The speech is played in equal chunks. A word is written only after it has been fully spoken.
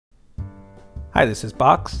Hi, this is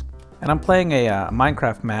Box, and I'm playing a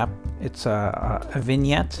Minecraft map. It's a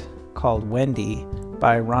vignette called Wendy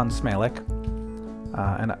by rsmalec.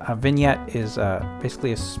 And a vignette is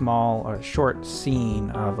basically a small or short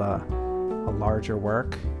scene of a larger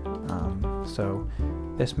work. So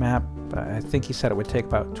this map, I think he said it would take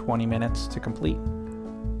about 20 minutes to complete.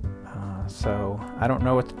 So I don't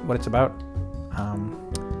know what it's about.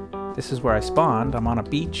 This is where I spawned. I'm on a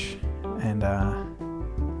beach, and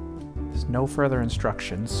there's no further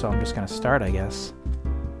instructions, so I'm just gonna start, I guess.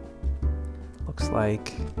 Looks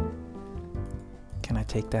like... Can I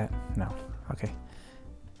take that? No. Okay.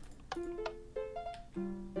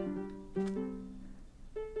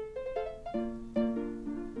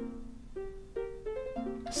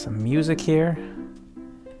 Some music here.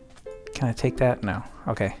 Can I take that? No.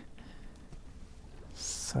 Okay.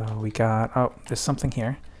 So we got... Oh, there's something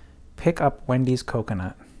here. Pick up Wendy's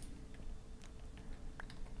coconut.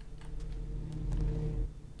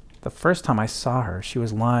 The first time I saw her, she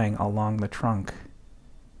was lying along the trunk.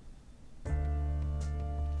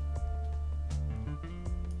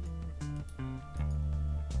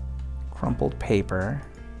 Crumpled paper.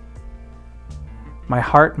 My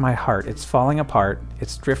heart, it's falling apart.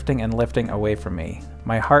 It's drifting and lifting away from me.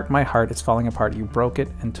 My heart, it's falling apart. You broke it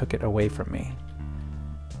and took it away from me.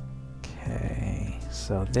 Okay,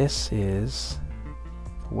 so this is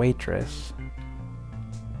waitress.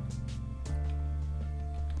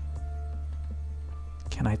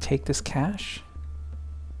 Can I take this cash?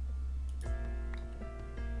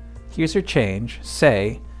 Here's your change.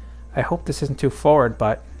 Say, I hope this isn't too forward,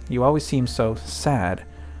 but you always seem so sad.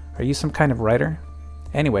 Are you some kind of writer?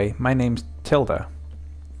 Anyway, my name's Tilda.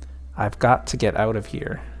 I've got to get out of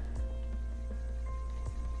here.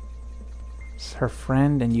 It's her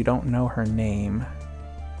friend and you don't know her name.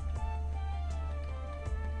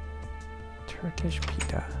 Turkish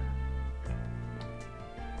pita.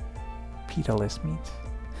 Pita-less meat.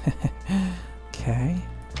 Okay.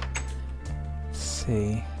 Let's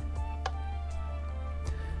see.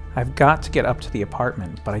 I've got to get up to the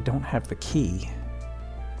apartment, but I don't have the key.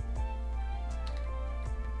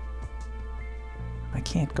 I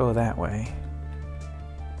can't go that way.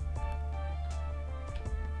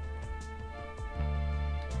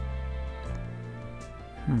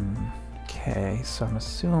 Okay, so I'm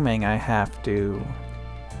assuming I have to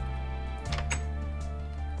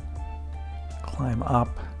climb up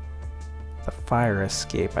the fire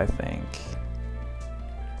escape, I think.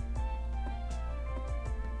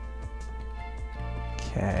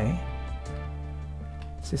 Okay.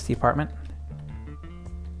 Is this the apartment?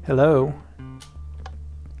 Hello?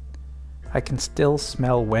 I can still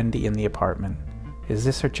smell Wendy in the apartment. Is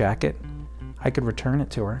this her jacket? I could return it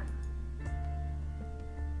to her.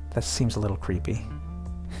 That seems a little creepy.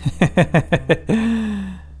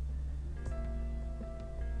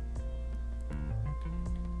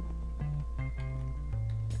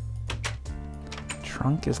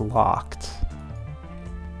 Trunk is locked.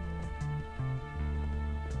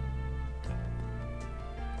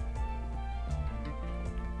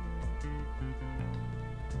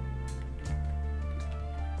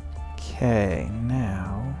 Okay,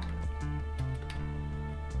 now...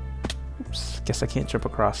 Oops, guess I can't jump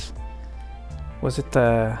across. Was it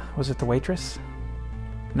the waitress?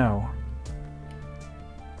 No.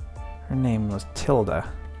 Her name was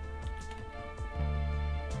Tilda.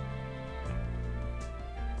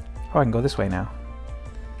 Oh, I can go this way now.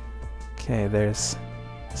 Okay, there's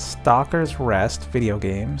Stalker's Rest video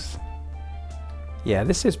games. Yeah,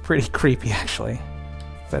 this is pretty creepy, actually.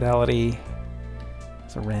 Fidelity.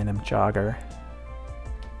 There's a random jogger.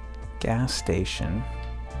 Gas station.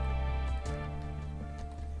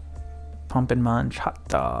 Pump and Munch hot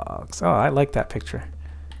dogs. Oh, I like that picture.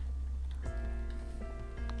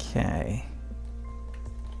 Okay.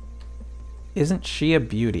 Isn't she a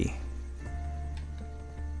beauty?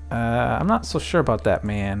 I'm not so sure about that,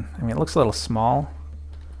 man. I mean, it looks a little small.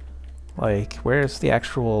 Like, where's the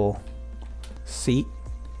actual seat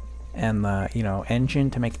and the, you know,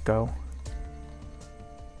 engine to make it go?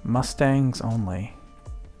 Mustangs only.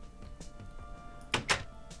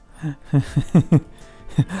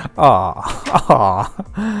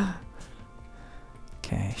 Aw.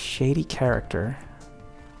 Okay, shady character.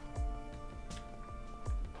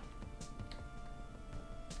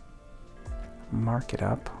 Mark it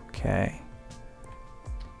up. Okay.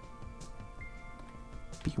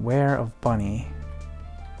 Beware of bunny.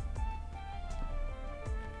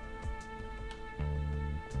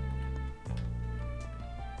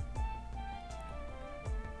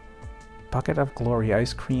 Bucket of Glory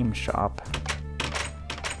ice cream shop.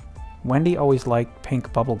 Wendy always liked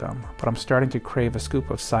pink bubblegum, but I'm starting to crave a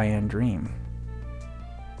scoop of Cyan Dream.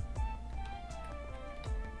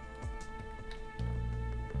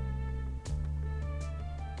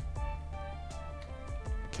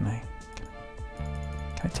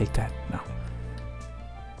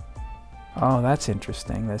 Oh, that's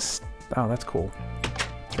interesting. Oh, that's cool.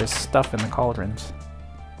 There's stuff in the cauldrons.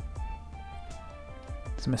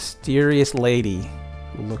 It's a mysterious lady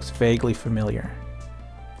who looks vaguely familiar.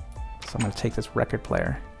 So I'm gonna take this record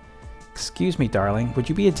player. Excuse me, darling. Would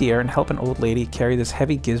you be a dear and help an old lady carry this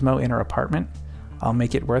heavy gizmo in her apartment? I'll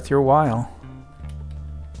make it worth your while.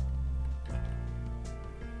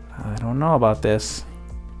 I don't know about this.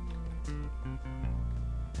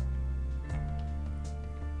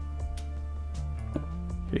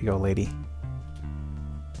 Here you go, lady.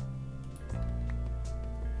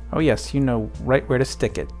 Oh yes, you know right where to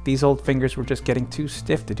stick it. These old fingers were just getting too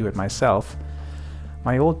stiff to do it myself.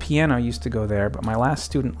 My old piano used to go there, but my last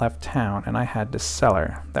student left town and I had to sell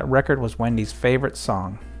her. That record was Wendy's favorite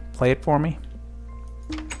song. Play it for me.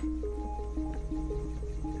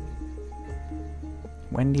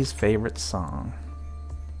 Wendy's favorite song.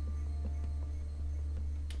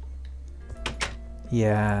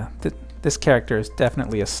 Yeah, this character is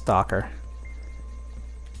definitely a stalker.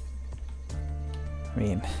 I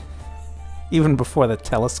mean, even before the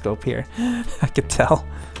telescope here, I could tell.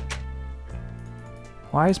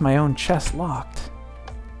 Why is my own chest locked?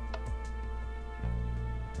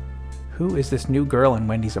 Who is this new girl in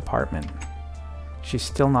Wendy's apartment? She's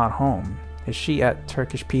still not home. Is she at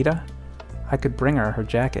Turkish Pita? I could bring her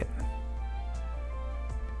jacket.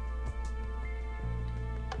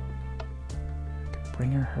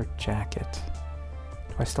 Bring her jacket.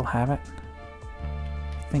 Do I still have it?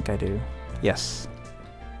 I think I do. Yes.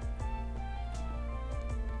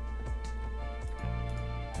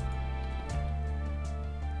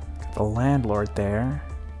 Got the landlord there.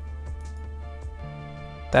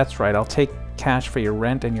 That's right, I'll take cash for your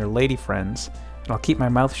rent and your lady friends, and I'll keep my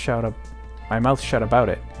mouth shut about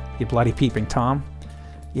it. You bloody peeping Tom.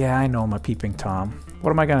 Yeah, I know I'm a peeping Tom.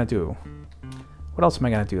 What am I gonna do? What else am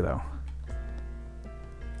I gonna do, though?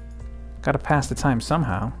 Gotta pass the time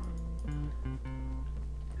somehow.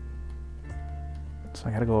 So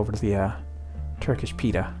I gotta go over to the Turkish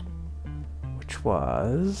Pita, which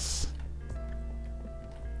was...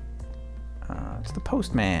 it's the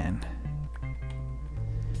postman.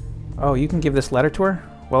 Oh, you can give this letter to her?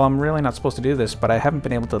 Well, I'm really not supposed to do this, but I haven't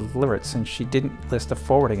been able to deliver it since she didn't list a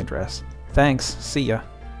forwarding address. Thanks. See ya.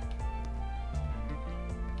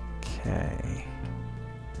 Okay.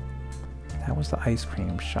 That was the ice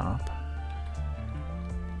cream shop.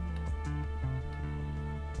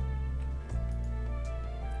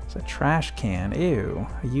 It's a trash can. Ew.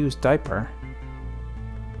 A used diaper.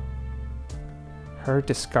 Her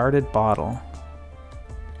discarded bottle.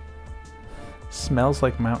 Smells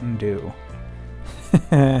like Mountain Dew.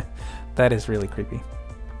 That is really creepy.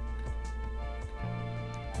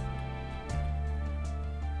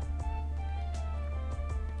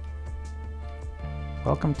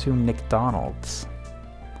 Welcome to McDonald's.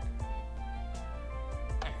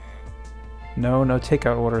 No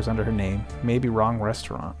takeout orders under her name. Maybe wrong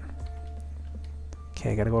restaurant.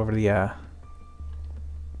 Okay, I gotta go over to the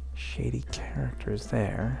shady characters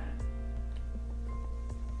there.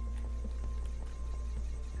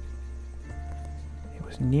 It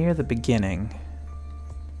was near the beginning.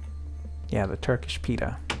 Yeah, the Turkish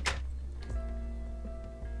Pita.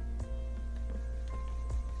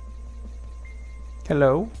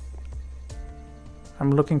 Hello?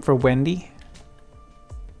 I'm looking for Wendy.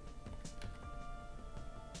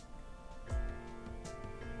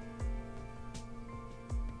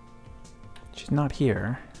 She's not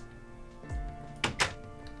here.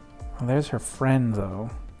 Well, there's her friend, though.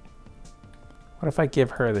 What if I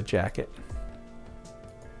give her the jacket?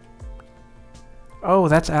 Oh,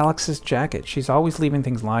 that's Alex's jacket. She's always leaving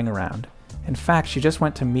things lying around. In fact, she just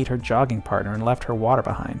went to meet her jogging partner and left her water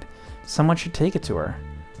behind. Someone should take it to her.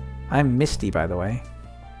 I'm Misty, by the way.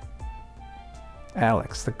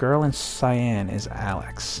 Alex. The girl in cyan is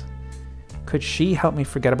Alex. Could she help me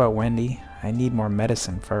forget about Wendy? I need more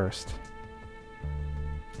medicine first.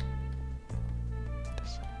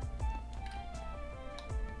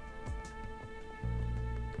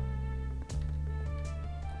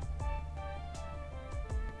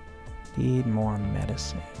 Need more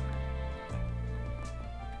medicine.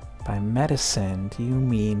 By medicine, do you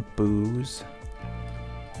mean booze?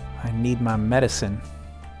 I need my medicine.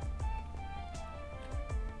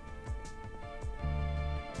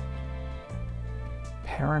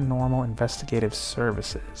 Paranormal Investigative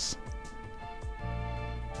Services.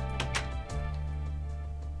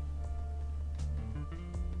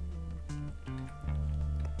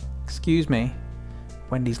 Excuse me.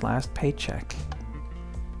 Wendy's last paycheck.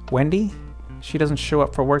 Wendy? She doesn't show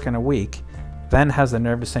up for work in a week, then has the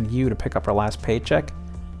nerve to send you to pick up her last paycheck?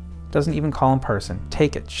 Doesn't even call in person.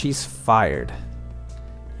 Take it. She's fired.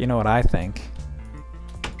 You know what I think?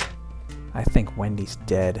 I think Wendy's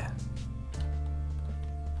dead.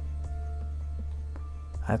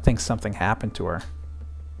 I think something happened to her.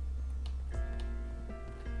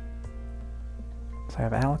 So I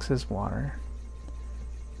have Alex's water.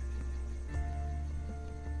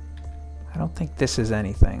 I don't think this is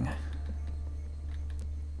anything.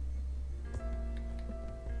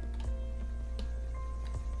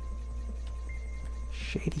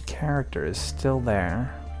 Shady character is still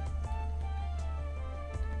there.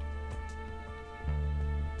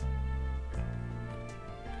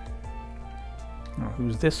 Oh,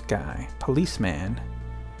 who's this guy? Policeman.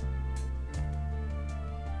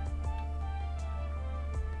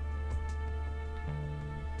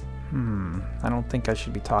 I don't think I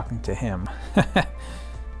should be talking to him.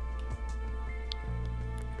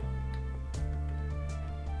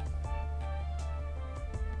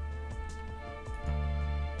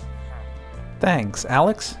 Thanks.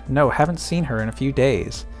 Alex? No, haven't seen her in a few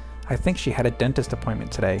days. I think she had a dentist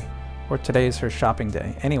appointment today. Or today is her shopping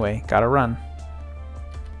day. Anyway, gotta run.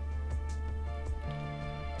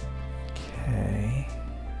 Okay.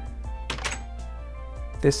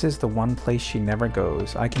 This is the one place she never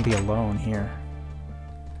goes. I can be alone here.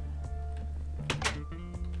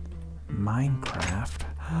 Minecraft?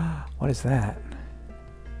 What is that?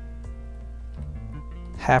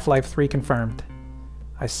 Half-Life 3 confirmed.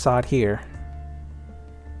 I saw it here.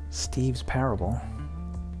 Steve's Parable.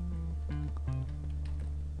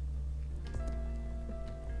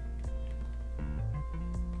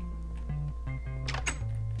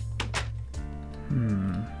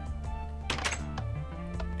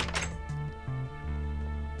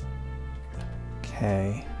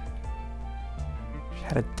 Okay. She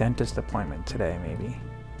had a dentist appointment today, maybe.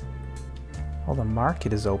 Well, the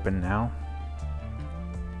market is open now.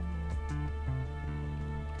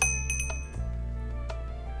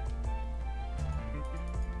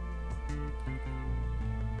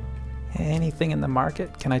 Anything in the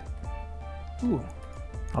market? Can I... Ooh,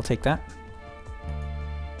 I'll take that.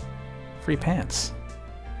 Free pants.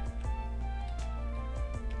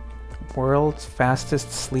 World's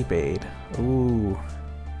fastest sleep aid. Ooh.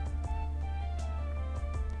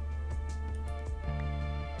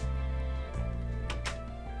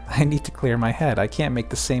 I need to clear my head. I can't make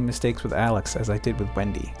the same mistakes with Alex as I did with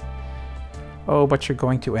Wendy. Oh, but you're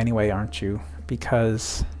going to anyway, aren't you?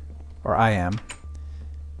 Because... Or I am.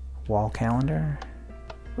 Wall calendar.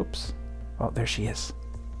 Oops. Oh, there she is.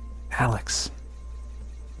 Alex.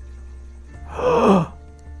 Oh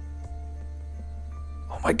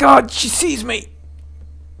my god, she sees me!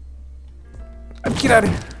 Get out of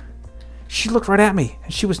here. She looked right at me,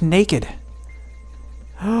 and she was naked.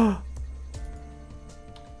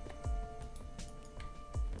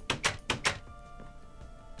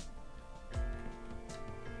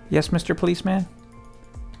 Yes, Mr. Policeman?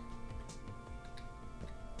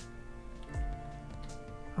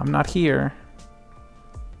 I'm not here.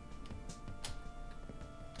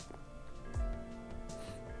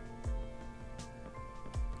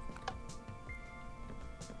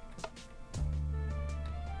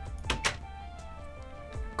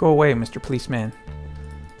 Go away, Mr. Policeman.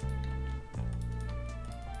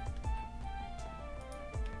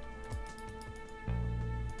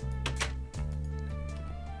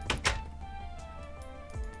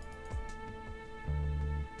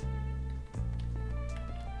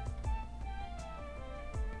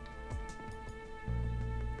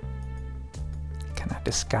 Can I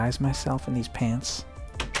disguise myself in these pants?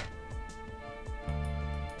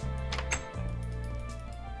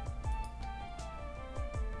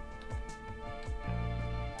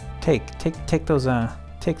 Take those,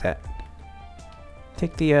 take that.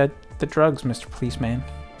 Take the drugs, Mr. Policeman.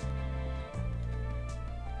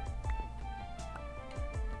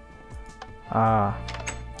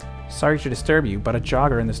 Sorry to disturb you, but a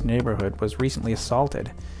jogger in this neighborhood was recently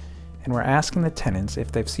assaulted, and we're asking the tenants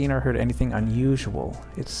if they've seen or heard anything unusual.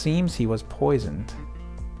 It seems he was poisoned.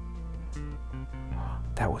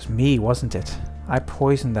 That was me, wasn't it? I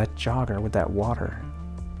poisoned that jogger with that water.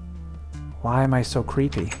 Why am I so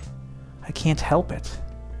creepy? I can't help it.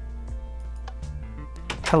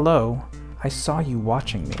 Hello, I saw you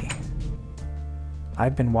watching me.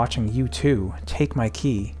 I've been watching you too. Take my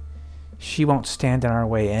key. She won't stand in our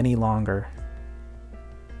way any longer.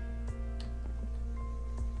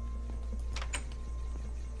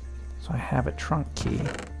 So I have a trunk key.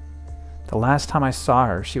 The last time I saw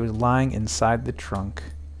her, she was lying inside the trunk.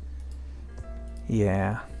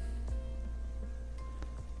 Yeah.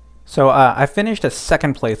 So I finished a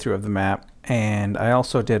second playthrough of the map, and I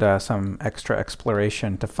also did some extra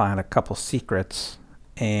exploration to find a couple secrets,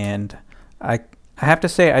 and I I have to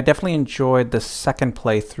say I definitely enjoyed the second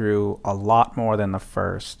playthrough a lot more than the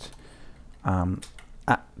first.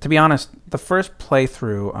 To be honest, the first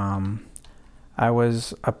playthrough, I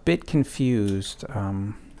was a bit confused,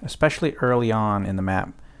 especially early on in the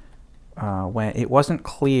map, when it wasn't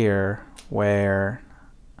clear where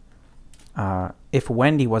if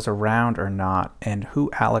Wendy was around or not, and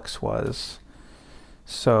who Alex was.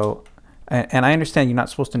 So, and I understand you're not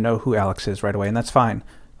supposed to know who Alex is right away, and that's fine.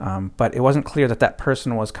 But it wasn't clear that that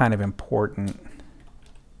person was kind of important,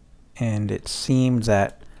 and it seemed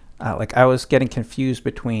that like I was getting confused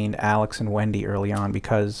between Alex and Wendy early on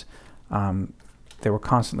because they were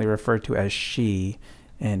constantly referred to as she,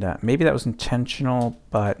 and maybe that was intentional,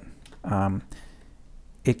 but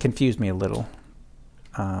it confused me a little.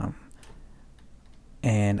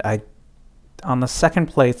 And on the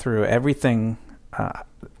second playthrough, everything.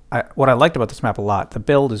 What I liked about this map a lot, the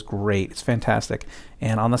build is great, it's fantastic,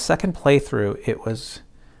 and on the second playthrough it was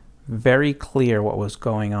very clear what was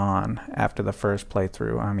going on after the first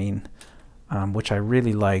playthrough. I mean, which I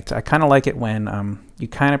really liked. I kind of like it when you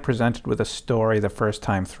kind of presented with a story the first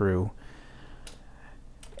time through,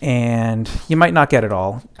 and you might not get it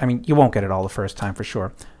all. I mean, you won't get it all the first time for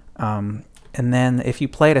sure. And then if you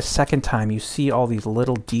play it a second time, you see all these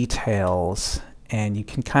little details and you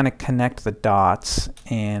can kind of connect the dots,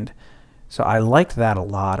 and so I liked that a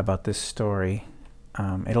lot about this story.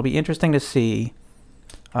 It'll be interesting to see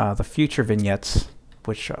the future vignettes,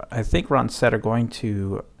 which I think Ron said are going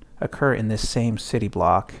to occur in this same city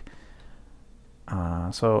block.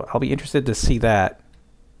 So I'll be interested to see that.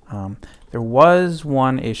 There was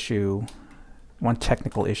one issue, one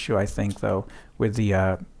technical issue, I think, though, with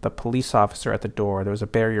the police officer at the door. There was a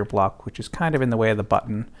barrier block, which is kind of in the way of the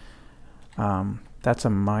button. That's a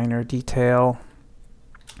minor detail,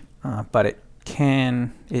 but I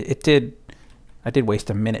did waste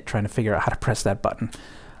a minute trying to figure out how to press that button.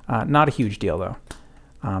 Not a huge deal though.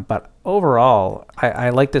 But overall, I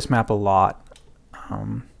like this map a lot.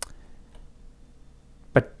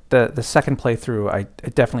 But the second playthrough I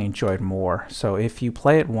definitely enjoyed more. So if you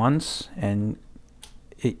play it once and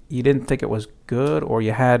you didn't think it was good, or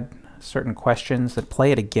you had certain questions, then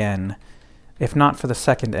play it again. If not for the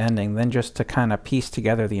second ending, then just to kind of piece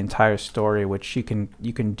together the entire story, which you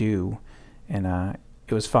can do, and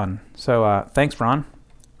it was fun. So thanks, Ron.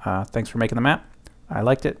 Thanks for making the map. I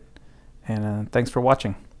liked it, and thanks for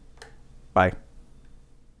watching. Bye.